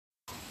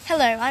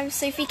Hello, I'm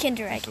Sophie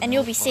Kinderegg, and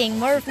you'll be seeing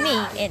more of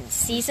me in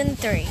Season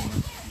 3.